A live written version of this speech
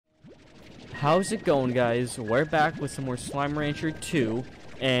How's it going, guys? We're back with some more Slime Rancher 2,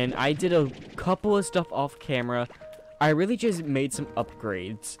 and I did a couple of stuff off camera. I really just made some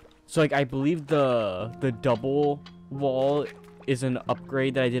upgrades. So, like, I believe the double wall is an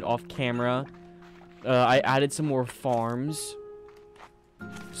upgrade that I did off camera. I added some more farms.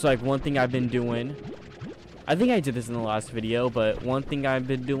 So, like, one thing I've been doing, I think I did this in the last video, but one thing I've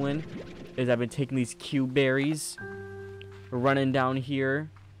been doing is I've been taking these cube berries, running down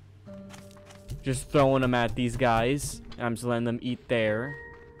here, just throwing them at these guys, and I'm just letting them eat there.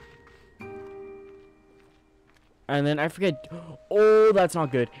 And then I forget. Oh, that's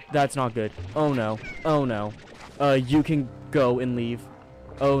not good. That's not good. Oh no. Oh no. You can go and leave.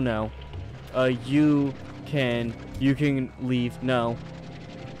 Oh no. You can leave. No.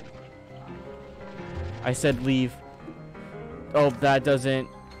 I said leave. Oh, that doesn't.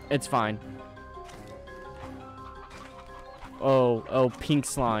 It's fine. Oh, pink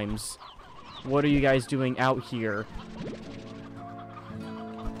slimes. What are you guys doing out here?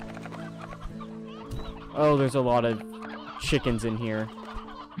 Oh, there's a lot of chickens in here.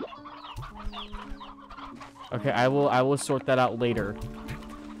 Okay, I will sort that out later.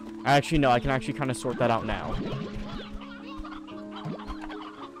 Actually, no, I can actually kind of sort that out now.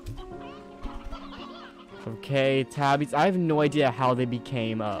 Okay, tabbies. I have no idea how they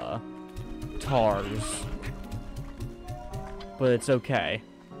became tars, but it's okay.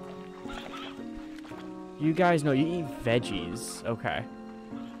 You guys know you eat veggies. Okay.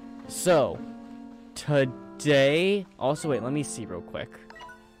 So, today... Also, wait, let me see real quick.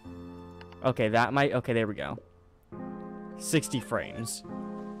 Okay, that might... Okay, there we go. 60 frames.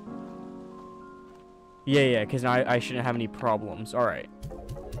 Yeah, because I shouldn't have any problems. Alright.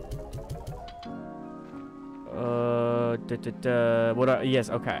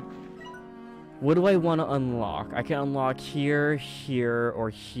 Yes, okay. What do I want to unlock? I can unlock here, here, or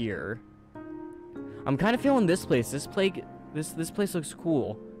here. I'm kind of feeling this place. This place looks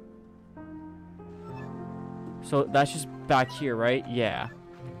cool. So that's just back here, right? Yeah.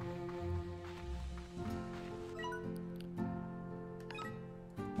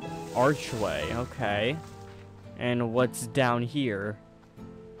 Archway, okay. And what's down here?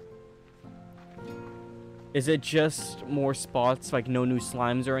 Is it just more spots, like no new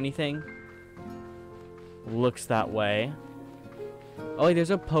slimes or anything? Looks that way. Oh, wait, there's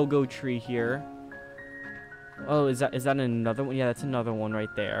a pogo tree here. Oh, is that another one? Yeah, that's another one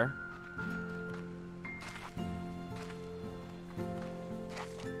right there.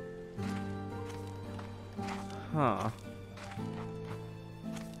 Huh.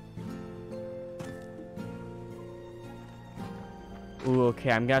 Ooh, okay,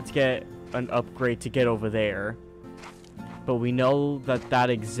 I'm gonna have to get an upgrade to get over there. But we know that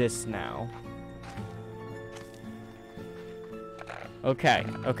that exists now. Okay.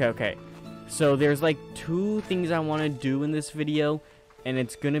 So there's like 2 things I want to do in this video, and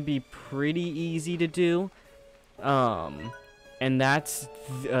it's gonna be pretty easy to do. And that's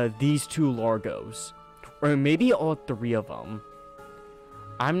these 2 Largos, or maybe all 3 of them.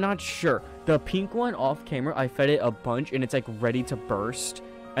 I'm not sure. The pink one off camera, I fed it a bunch, and it's like ready to burst.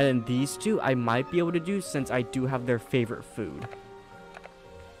 And then these 2, I might be able to do since I do have their favorite food.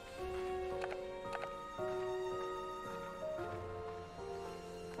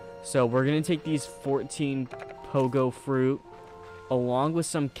 So we're going to take these 14 pogo fruit along with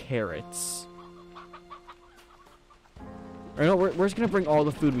some carrots. Or no, we're just going to bring all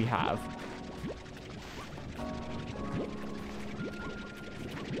the food we have.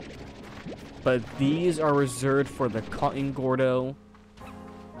 But these are reserved for the cotton gordo.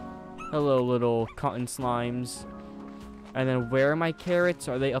 Hello, little cotton slimes. And then where are my carrots?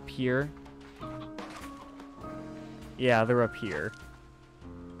 Are they up here? Yeah, they're up here.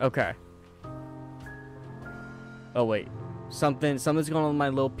 Okay. Oh wait, something's going on with my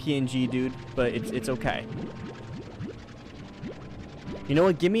little PNG dude, but it's okay. You know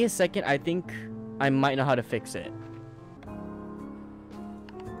what? Give me a second. I think I might know how to fix it.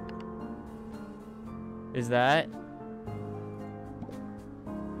 Is that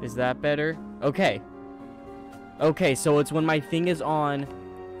better? Okay. Okay, so it's when my thing is on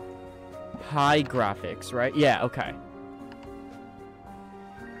high graphics, right? Yeah. Okay.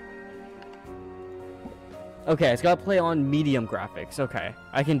 Okay, it's gotta play on medium graphics. Okay,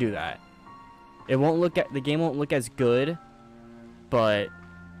 I can do that. It won't look at the game won't look as good, but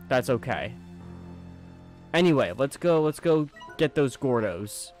that's okay. Anyway, let's go get those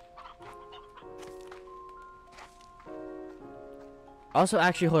Gordos. Also,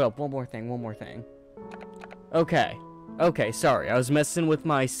 actually, hold up, one more thing. Okay, sorry, I was messing with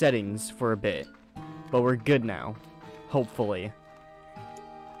my settings for a bit, but we're good now, hopefully.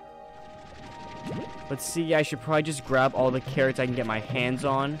 Let's see, I should probably just grab all the carrots I can get my hands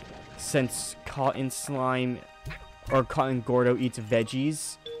on, since Cotton Slime, or Cotton Gordo eats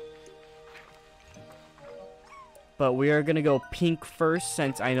veggies. But we are gonna go pink first,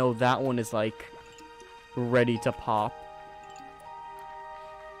 since I know that one is, like, ready to pop.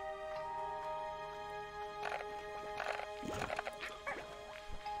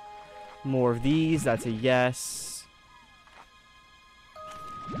 More of these, that's a yes.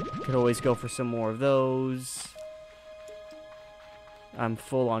 Could always go for some more of those. I'm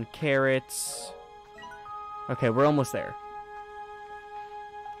full on carrots. Okay, we're almost there.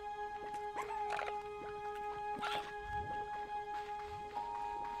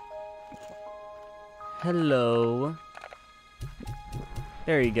 Hello.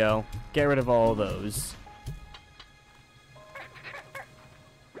 There you go. Get rid of all those.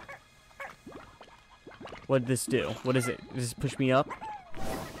 What did this do? What is it? Does this push me up?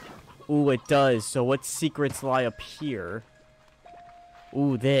 Ooh, it does. So what secrets lie up here?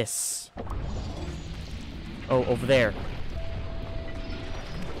 Ooh, this. Oh, over there.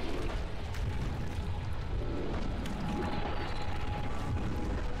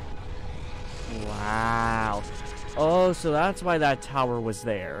 Wow. Oh, so that's why that tower was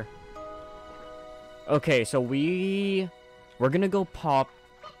there. Okay, so we're gonna go pop,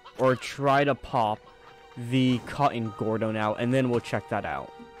 or try to pop, the Cotton Gordo now, and then we'll check that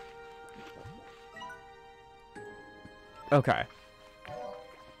out. Okay.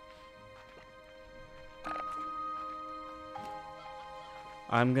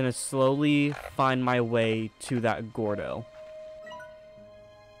 I'm gonna slowly find my way to that Gordo.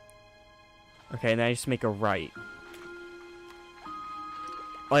 Okay, and then I just make a right.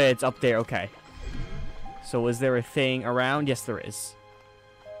 Oh yeah, it's up there, okay. So is there a thing around? Yes, there is.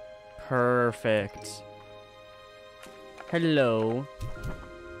 Perfect. Hello.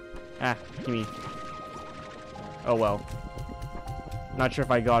 Ah, gimme. Oh well. Not sure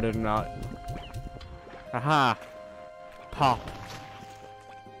if I got it or not. Aha! Pop.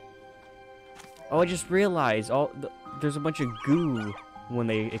 Oh, I just realized there's a bunch of goo when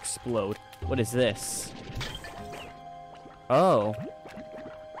they explode. What is this? Oh.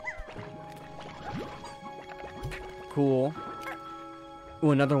 Cool.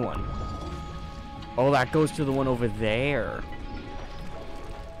 Ooh, another one. Oh, that goes to the one over there.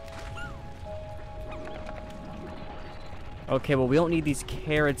 Okay, well, we don't need these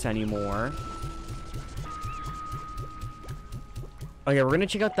carrots anymore. Okay, we're gonna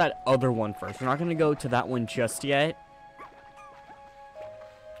check out that other one first. We're not gonna go to that one just yet.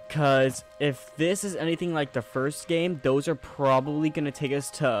 Because if this is anything like the first game, those are probably gonna take us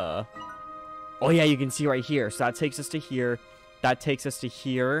to... Oh yeah, you can see right here. So that takes us to here. That takes us to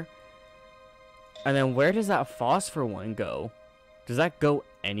here. And then where does that phosphor one go? Does that go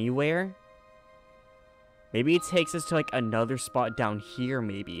anywhere? Maybe it takes us to like another spot down here,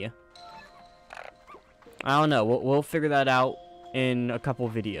 maybe. I don't know. We'll figure that out in a couple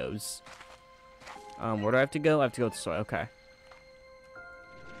videos. Where do I have to go? I have to go this way. Okay.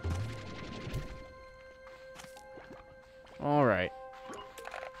 Alright.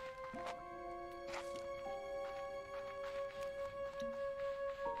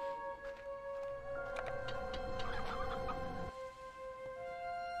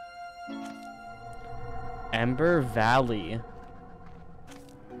 Ember Valley.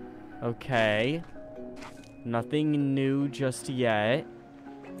 Okay. Nothing new just yet.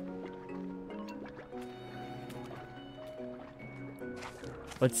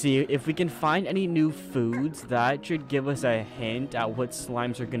 Let's see if we can find any new foods. That should give us a hint at what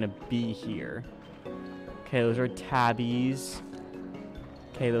slimes are gonna be here. Okay, those are tabbies.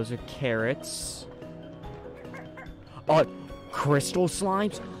 Okay, those are carrots. Oh, crystal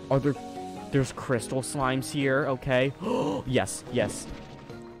slimes? Are there... There's crystal slimes here, okay. Yes, yes.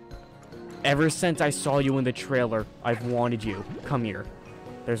 Ever since I saw you in the trailer, I've wanted you. Come here.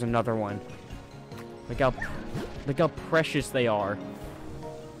 There's another one. Look how precious they are.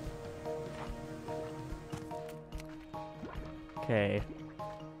 Okay.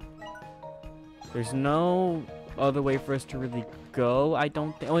 There's no other way for us to really go, I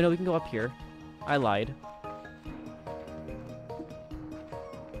don't think. Oh, no, we can go up here. I lied.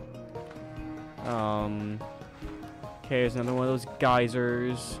 Okay, there's another one of those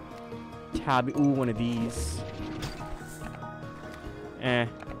geysers. Tabby. Ooh, one of these.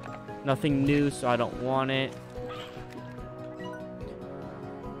 Nothing new, so I don't want it.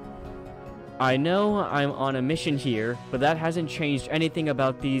 I know I'm on a mission here, but that hasn't changed anything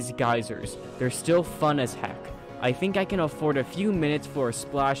about these geysers. They're still fun as heck. I think I can afford a few minutes for a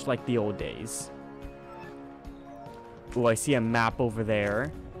splash like the old days. Ooh, I see a map over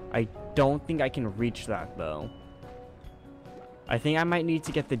there. I don't think I can reach that, though. I think I might need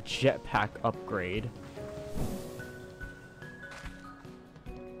to get the jetpack upgrade.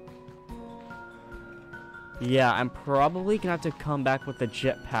 Yeah, I'm probably gonna have to come back with the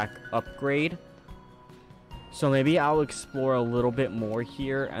jetpack upgrade. So maybe I'll explore a little bit more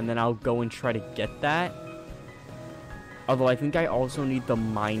here, and then I'll go and try to get that. Although I think I also need the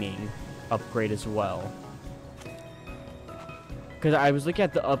mining upgrade as well. Because I was looking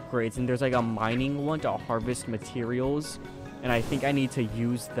at the upgrades, and there's like a mining one to harvest materials. And I think I need to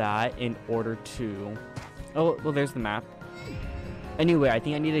use that in order to... Oh, well, there's the map. Anyway, I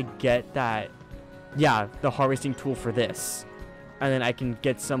think I need to get that... Yeah, the harvesting tool for this. And then I can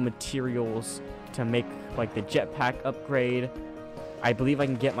get some materials to make, like, the jetpack upgrade. I believe I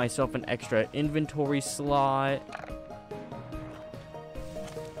can get myself an extra inventory slot.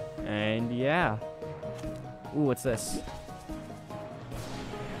 And, yeah. Ooh, what's this?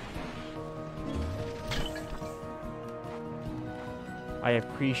 I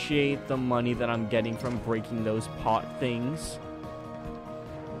appreciate the money that I'm getting from breaking those pot things.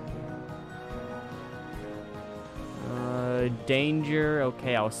 Danger.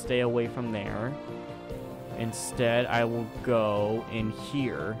 Okay, I'll stay away from there. Instead, I will go in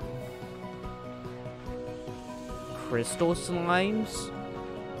here. Crystal slimes?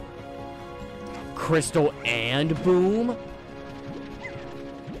 Crystal and boom?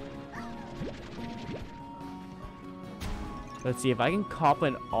 Let's see if I can cop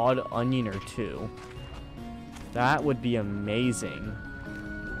an odd onion or two. That would be amazing.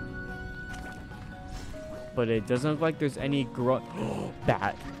 But it doesn't look like there's any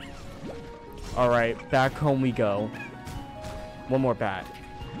bat. Alright, back home we go. One more bat.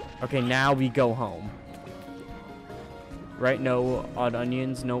 Okay, now we go home. Right, no odd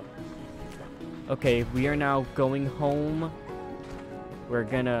onions, nope. Okay, we are now going home. We're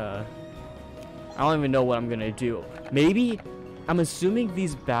gonna... I don't even know what I'm gonna do. Maybe... I'm assuming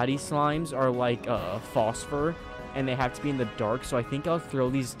these baddie slimes are like phosphor, and they have to be in the dark, so I think I'll throw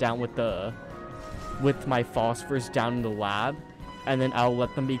these down with my phosphors down in the lab, and then I'll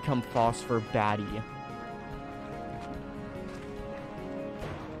let them become phosphor baddie.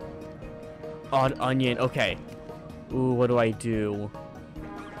 Odd onion, okay. Ooh, what do I do?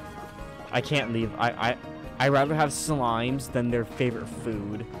 I can't leave. I'd rather have slimes than their favorite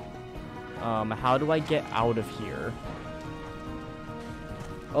food. How do I get out of here?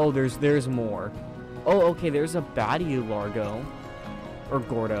 Oh, there's more. Oh, okay, there's a baddie Largo. Or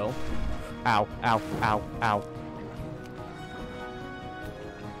Gordo. Ow, ow, ow, ow.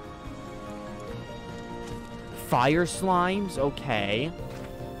 Fire slimes? Okay.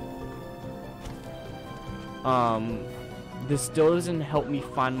 This still doesn't help me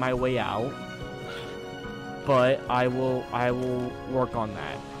find my way out. But I will work on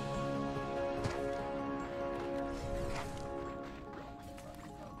that.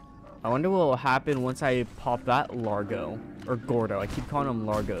 I wonder what will happen once I pop that Largo. Or Gordo. I keep calling them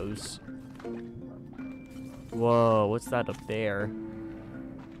Largos. Whoa, what's that up there?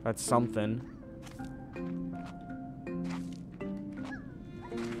 That's something.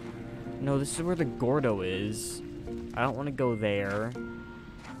 No, this is where the Gordo is. I don't want to go there.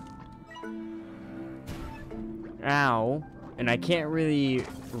 Ow. And I can't really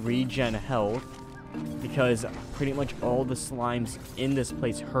regen health, because pretty much all the slimes in this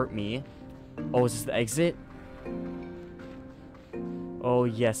place hurt me. Oh, is this the exit? Oh,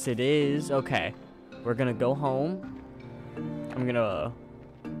 yes it is. Okay. We're gonna go home. I'm gonna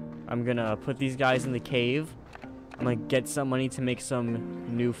put these guys in the cave. I'm gonna get some money to make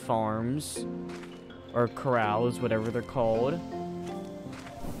some new farms. Or corrals, whatever they're called.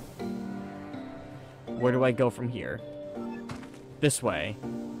 Where do I go from here? This way.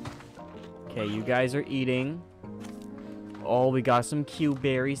 Okay, you guys are eating. Oh, we got some Q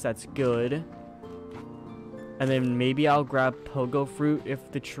berries. That's good. And then maybe I'll grab pogo fruit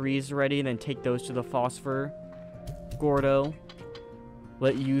if the tree is ready, and then take those to the phosphor Gordo.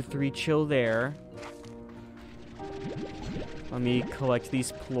 Let you three chill there. Let me collect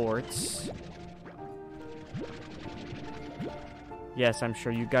these plorts. Yes, I'm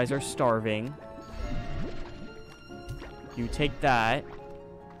sure you guys are starving. You take that.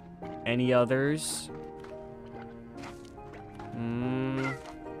 Any others?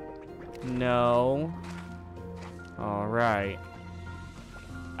 No. Alright.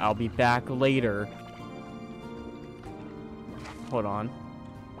 I'll be back later. Hold on.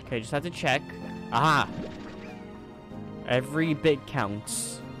 Okay, just have to check. Aha! Every bit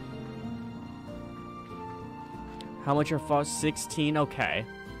counts. How much are phos? 16? Okay.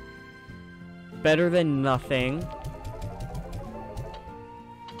 Better than nothing.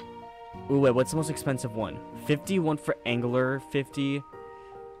 Ooh, wait, what's the most expensive one? 51 for angler, 50.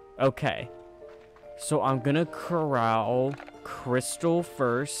 Okay. So I'm gonna corral crystal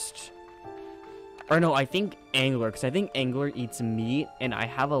first. Or no, I think angler, because I think angler eats meat, and I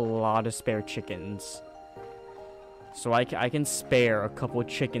have a lot of spare chickens. So I can spare a couple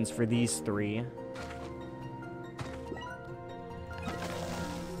chickens for these 3.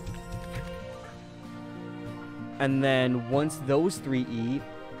 And then once those 3 eat,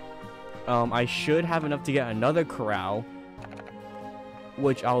 I should have enough to get another corral,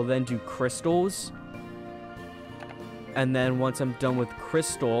 which I'll then do crystals. And then once I'm done with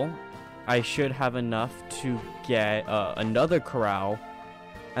crystal, I should have enough to get another corral,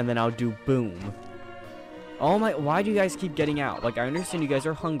 and then I'll do boom. Oh my, why do you guys keep getting out? Like, I understand you guys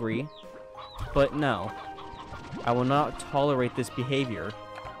are hungry, but no. I will not tolerate this behavior.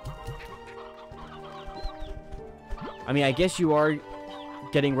 I mean, I guess you are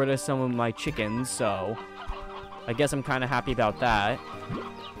getting rid of some of my chickens, so I guess I'm kind of happy about that.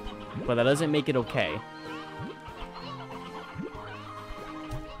 But that doesn't make it okay.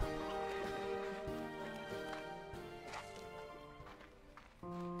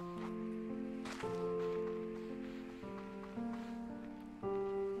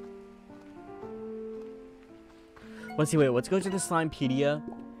 Let's see, wait, let's go to the Slimepedia.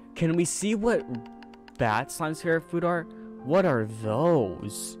 Can we see what bat slime's favorite food are? What are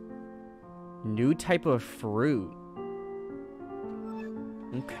those? New type of fruit.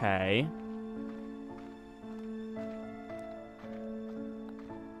 Okay.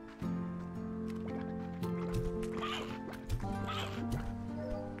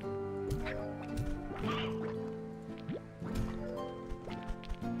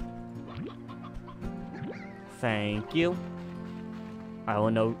 Thank you. I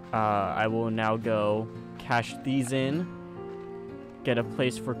will now go cash these in. Get a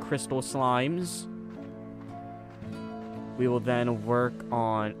place for crystal slimes. We will then work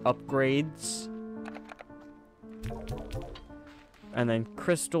on upgrades. And then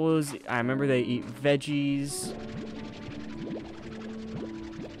crystals. I remember they eat veggies.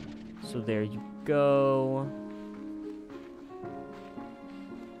 So there you go.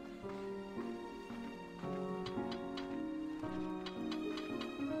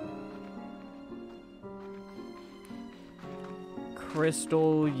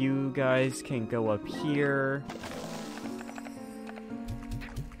 Crystal, you guys can go up here.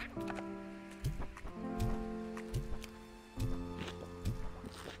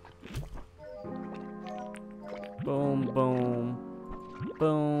 Boom, boom,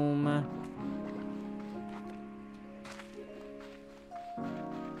 boom.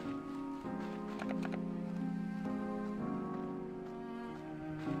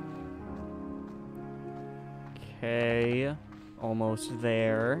 Okay. Almost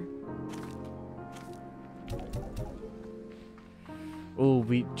there. Ooh,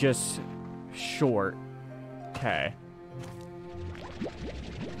 we just short. Okay.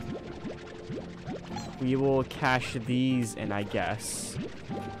 We will cash these in, I guess.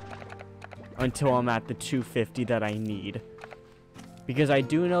 Until I'm at the 250 that I need. Because I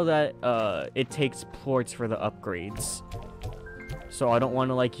do know that it takes plorts for the upgrades. So I don't want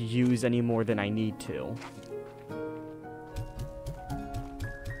to, like, use any more than I need to.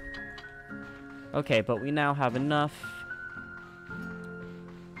 Okay, but we now have enough.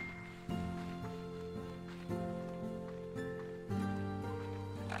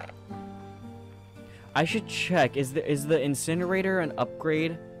 I should check. Is the incinerator an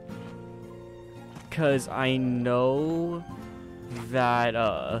upgrade? Because I know that,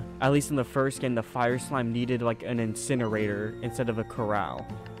 at least in the first game, the fire slime needed, like, an incinerator instead of a corral.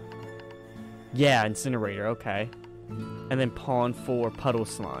 Yeah, incinerator, okay. And then pawn for puddle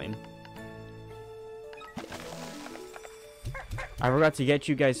slime. I forgot to get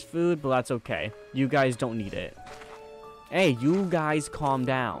you guys food, but that's okay. You guys don't need it. Hey, you guys calm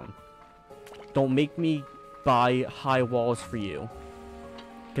down. Don't make me buy high walls for you.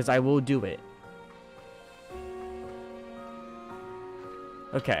 Because I will do it.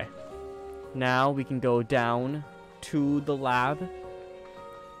 Okay. Now we can go down to the lab.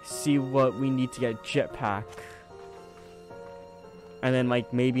 See what we need to get jetpack. And then,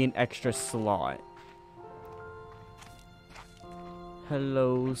 like, maybe an extra slot.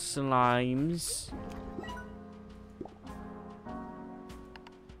 Hello, slimes.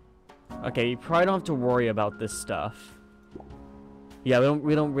 Okay, you probably don't have to worry about this stuff. Yeah,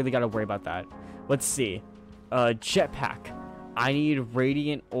 we don't really gotta worry about that. Let's see. Jetpack. I need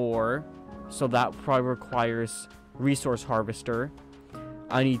radiant ore, so that probably requires resource harvester.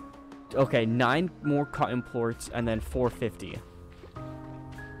 I need, okay, 9 more cotton plorts and then 450.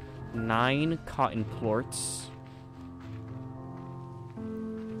 9 cotton plorts.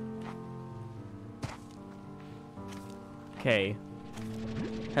 Okay.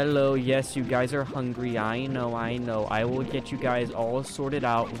 Hello, yes, you guys are hungry. I know, I know. I will get you guys all sorted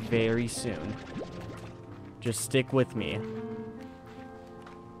out very soon. Just stick with me.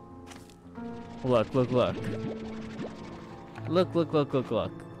 Look, look, look. Look, look, look, look,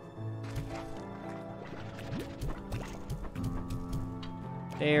 look.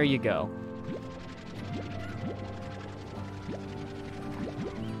 There you go.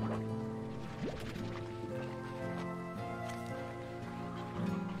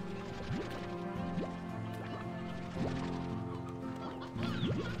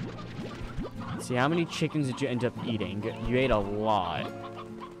 See, how many chickens did you end up eating? You ate a lot.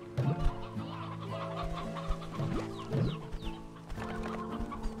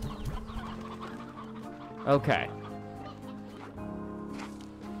 Okay.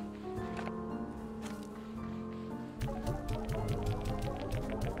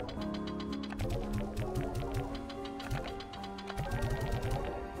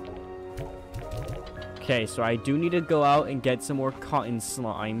 Okay, so I do need to go out and get some more cotton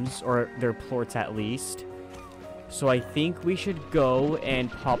slimes, or their plorts at least. So I think we should go and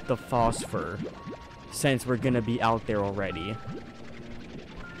pop the phosphor, since we're gonna be out there already.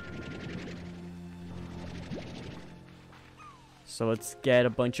 So let's get a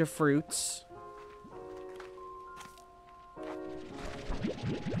bunch of fruits.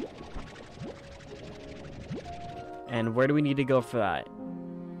 And where do we need to go for that?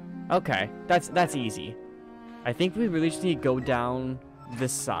 Okay, that's easy. I think we really just need to go down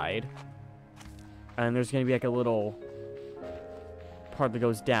this side. And there's gonna be like a little part that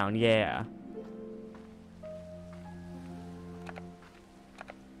goes down, yeah.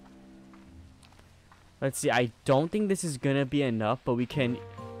 Let's see, I don't think this is gonna be enough, but we can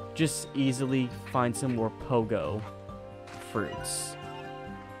just easily find some more pogo fruits.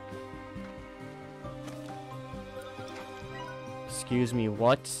 Excuse me,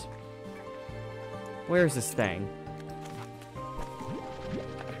 what? Where is this thing?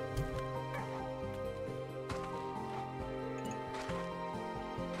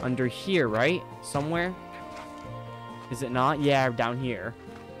 Under here, right? Somewhere? Is it not? Yeah, down here.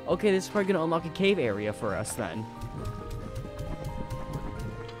 Okay, this is probably gonna unlock a cave area for us then.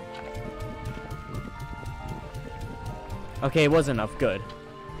 Okay, it was enough. Good.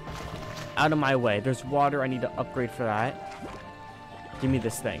 Out of my way. There's water. I need to upgrade for that. Give me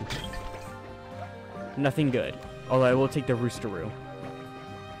this thing. Nothing good. Although I will take the roosteroo.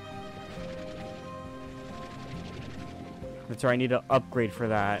 That's right, I need to upgrade for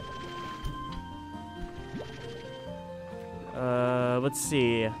that. Let's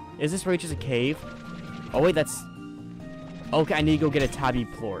see. Is this really just a cave? Oh wait, that's... Okay, I need to go get a tabby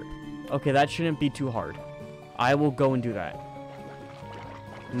plort. Okay, that shouldn't be too hard. I will go and do that.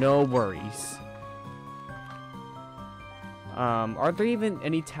 No worries. Are there even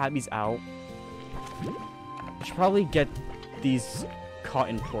any tabbies out? I should probably get these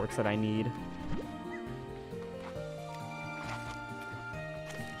cotton plorts that I need.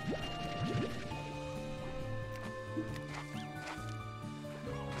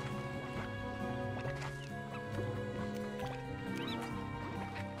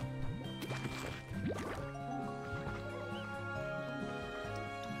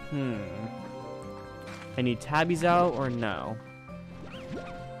 Any tabbies out or no?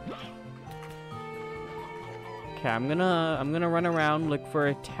 Okay, I'm gonna run around, look for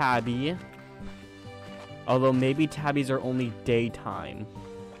a tabby. Although maybe tabbies are only daytime.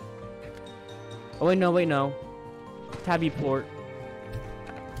 Oh wait, no. Tabby plort.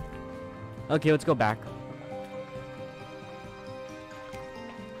 Okay, let's go back.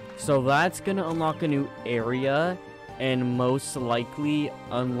 So that's gonna unlock a new area and most likely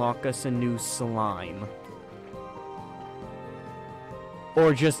unlock us a new slime.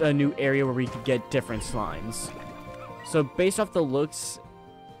 Or just a new area where we could get different slimes. So based off the looks...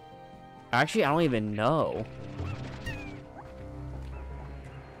 Actually, I don't even know.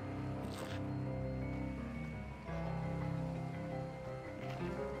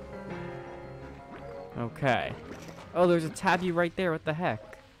 Okay. Oh, there's a tabby right there. What the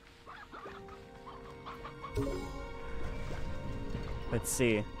heck? Let's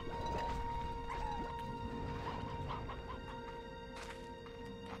see.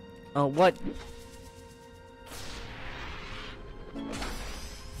 Oh, what?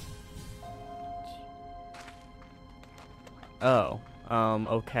 Oh,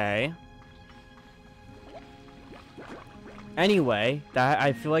 okay. Anyway,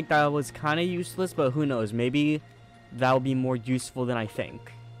 I feel like that was kind of useless, but who knows? Maybe that'll be more useful than I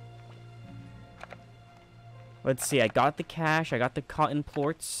think. Let's see, I got the cash, I got the cotton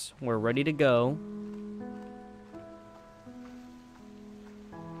plorts. We're ready to go.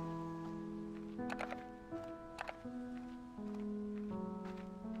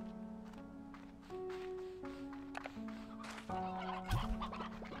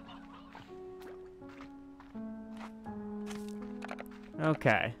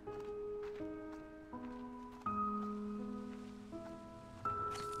 Okay.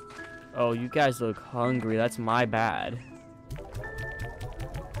 Oh, you guys look hungry. That's my bad.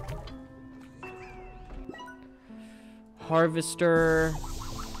 Harvester.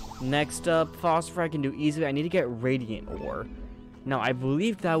 Next up, phosphor I can do easily. I need to get radiant ore. Now, I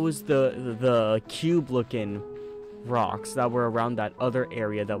believe that was the cube-looking rocks that were around that other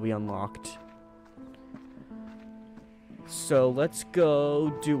area that we unlocked. So, let's go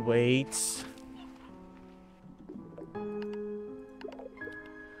do weights.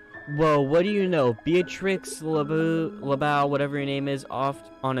 Whoa, what do you know? Beatrix Labow, whatever your name is, off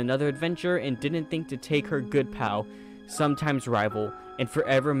on another adventure and didn't think to take her good pal, sometimes rival, and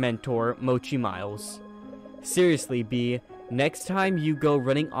forever mentor, Mochi Miles. Seriously, B, next time you go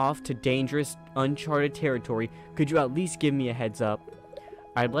running off to dangerous, uncharted territory, could you at least give me a heads up?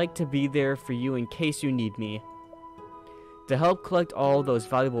 I'd like to be there for you in case you need me. To help collect all those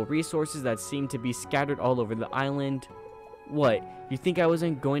valuable resources that seem to be scattered all over the island. What? You think I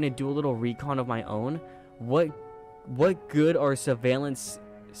wasn't going to do a little recon of my own? What good are surveillance...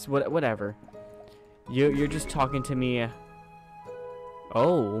 whatever. You're just talking to me...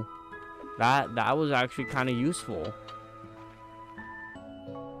 Oh. That was actually kind of useful.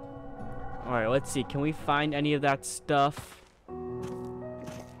 Alright, let's see. Can we find any of that stuff?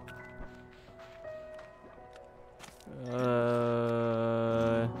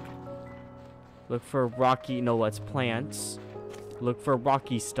 Look for rocky... No, let's plants. Look for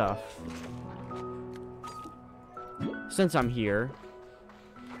rocky stuff. Since I'm here.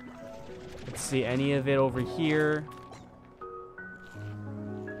 Let's see, any of it over here.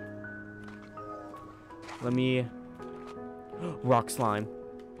 Let me... Rock slime.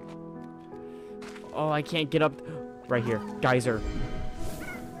 Oh, I can't get up. Right here. Geyser.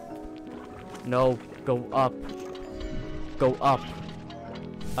 No, go up. Go up.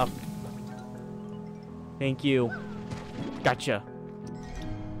 Up. Thank you. Gotcha.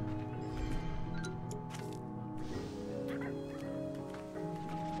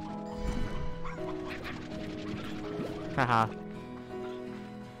 Haha.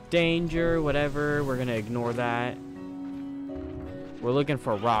 Danger, whatever. We're gonna ignore that. We're looking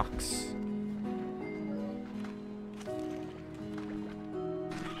for rocks.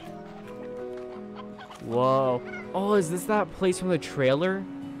 Whoa. Oh, is this that place from the trailer?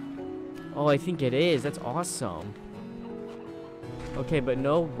 Oh, I think it is. That's awesome. Okay, but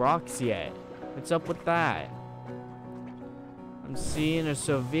no rocks yet. What's up with that? I'm seeing a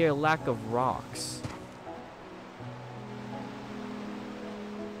severe lack of rocks.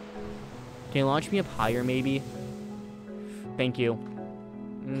 Can you launch me up higher, maybe? Thank you.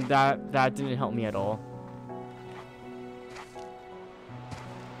 That didn't help me at all.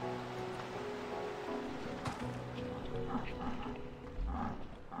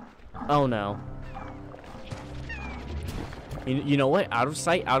 Oh no. You know what? Out of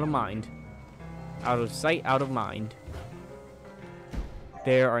sight, out of mind. Out of sight, out of mind.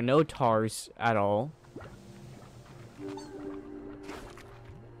 There are no tars at all.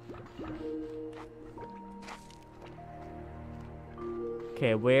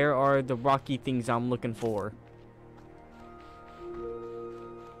 Okay, where are the rocky things I'm looking for?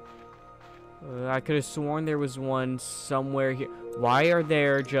 I could have sworn there was one somewhere here. Why are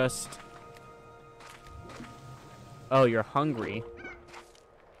there just... Oh, you're hungry.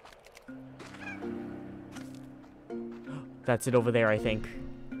 That's it over there, I think.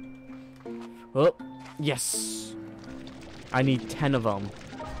 Oh, yes. I need 10 of them.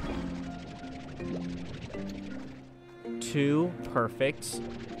 2, perfect. So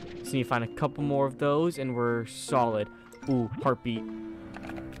need to find a couple more of those, and we're solid. Ooh, heartbeat.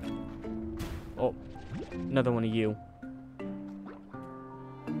 Oh, another one of you.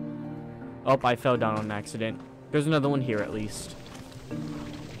 Oh, I fell down on accident. There's another one here, at least.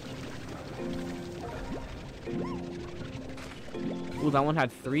 Ooh, that one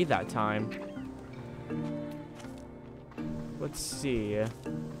had 3 that time. Let's see.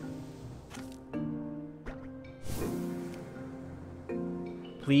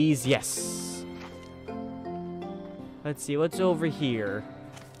 Please, yes. Let's see, what's over here?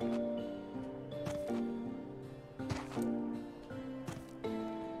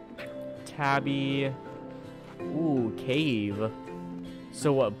 Tabby. Ooh, cave.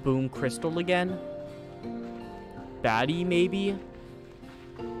 So what, boom crystal again? baddie, maybe?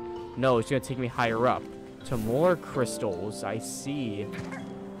 No, it's gonna take me higher up. To more crystals, I see.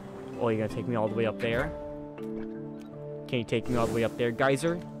 Oh, you're gonna take me all the way up there? Can you take me all the way up there,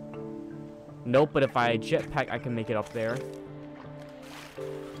 geyser? Nope, but if I jetpack, I can make it up there.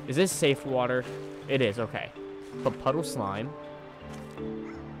 Is this safe water? It is, okay. But puddle slime.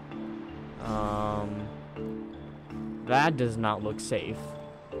 That does not look safe.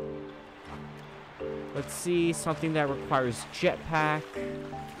 Let's see, something that requires jetpack.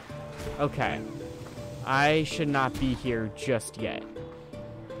 Okay. I should not be here just yet.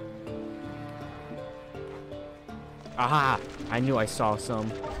 Aha! I knew I saw some.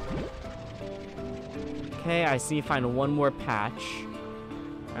 Okay, I see. Find one more patch.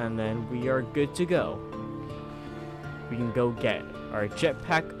 And then we are good to go. We can go get our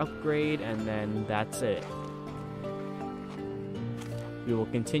jetpack upgrade, and then that's it. We will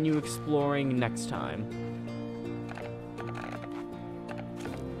continue exploring next time.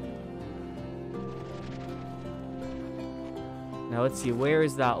 Now let's see, where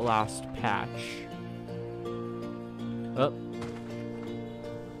is that last patch? Oh.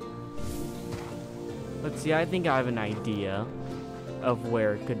 Let's see, I think I have an idea of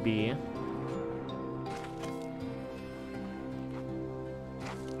where it could be.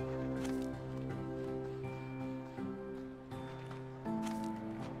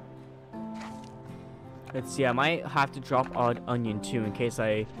 Let's see, I might have to drop Odd Onion too in case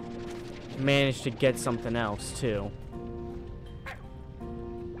I manage to get something else too.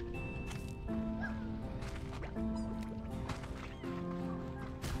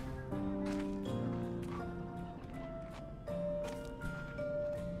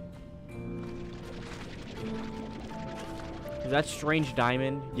 Is that strange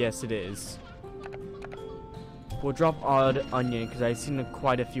diamond? Yes, it is. We'll drop Odd Onion because I've seen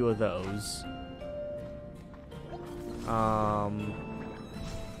quite a few of those.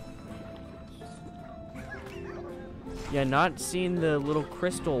 Yeah, not seeing the little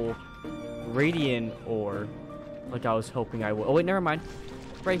crystal radiant ore like I was hoping I would. Oh wait, never mind.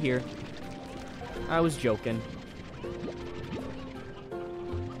 Right here. I was joking.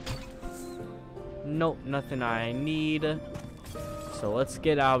 Nope, nothing I need. So let's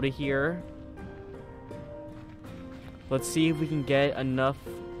get out of here. Let's see if we can get enough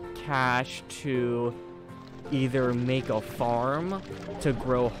cash to either make a farm to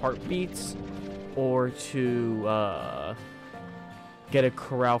grow heartbeats or to get a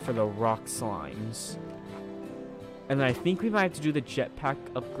corral for the rock slimes. And then I think we might have to do the jetpack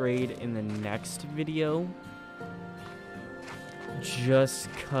upgrade in the next video. Just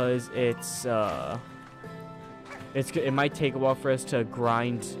cause it might take a while for us to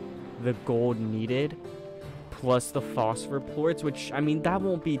grind the gold needed, plus the phosphor plorts, which, I mean, that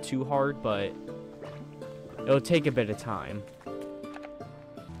won't be too hard, but it'll take a bit of time.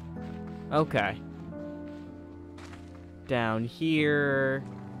 Okay. Down here.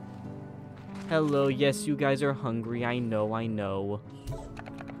 Hello, yes, you guys are hungry, I know, I know.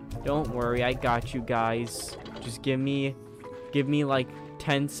 Don't worry, I got you guys. Just give me like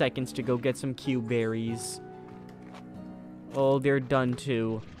 10 seconds to go get some Q berries. Oh, they're done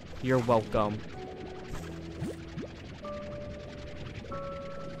too. You're welcome.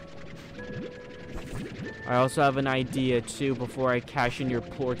 I also have an idea too before I cash in your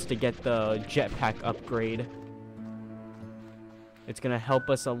plorts to get the jetpack upgrade. It's gonna help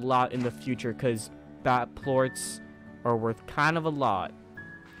us a lot in the future because bat plorts are worth kind of a lot.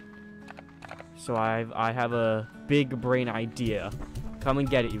 So I have a big brain idea. Come and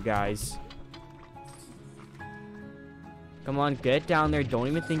get it, you guys. Come on, get down there. Don't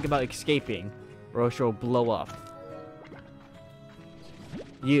even think about escaping, or else you'll blow up.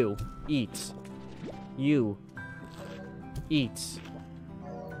 You, eat. You, eat.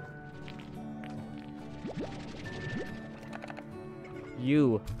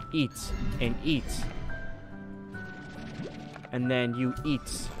 You, eat, and eat. And then you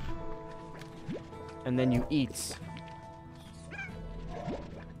eat. And then you eat.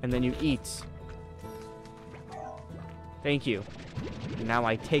 And then you eat. Thank you. And now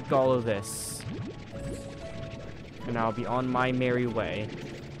I take all of this. And I'll be on my merry way.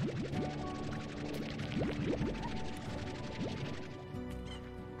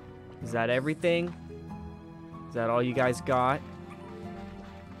 Is that everything? Is that all you guys got?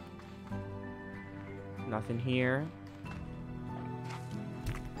 Nothing here.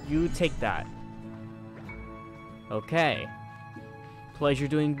 You take that. Okay. Pleasure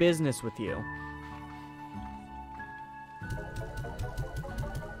doing business with you.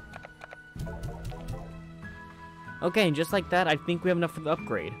 Okay, and just like that, I think we have enough for the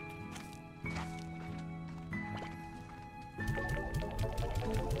upgrade.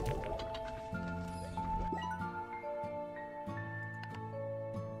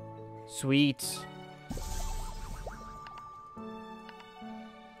 Sweet.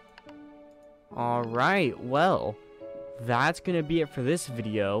 Alright, well, that's gonna be it for this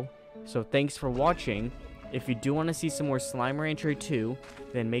video. So thanks for watching. If you do want to see some more Slime Rancher 2,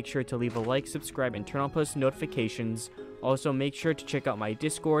 then make sure to leave a like, subscribe, and turn on post notifications. Also, make sure to check out my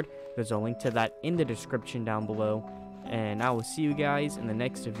Discord. There's a link to that in the description down below. And I will see you guys in the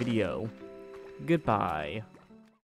next video. Goodbye.